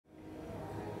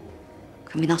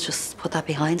Can we not just put that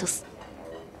behind us?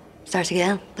 Start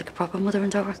again, like a proper mother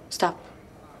and daughter? Stop.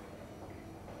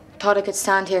 Thought I could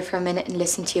stand here for a minute and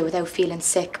listen to you without feeling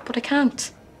sick, but I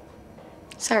can't.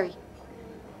 Sorry.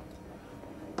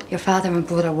 Your father and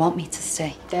brother want me to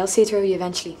stay. They'll see through you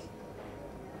eventually.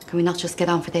 Can we not just get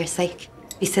on for their sake?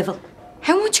 Be civil.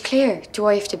 How much clearer do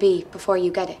I have to be before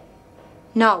you get it?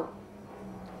 No.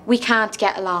 We can't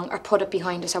get along or put it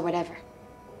behind us or whatever.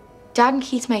 Dad and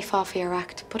Keith may fall for your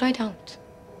act, but I don't.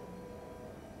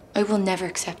 I will never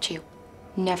accept you.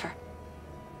 Never.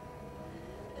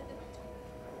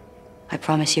 I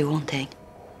promise you one thing.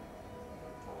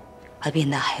 I'll be in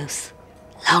that house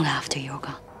long after you're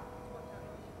gone.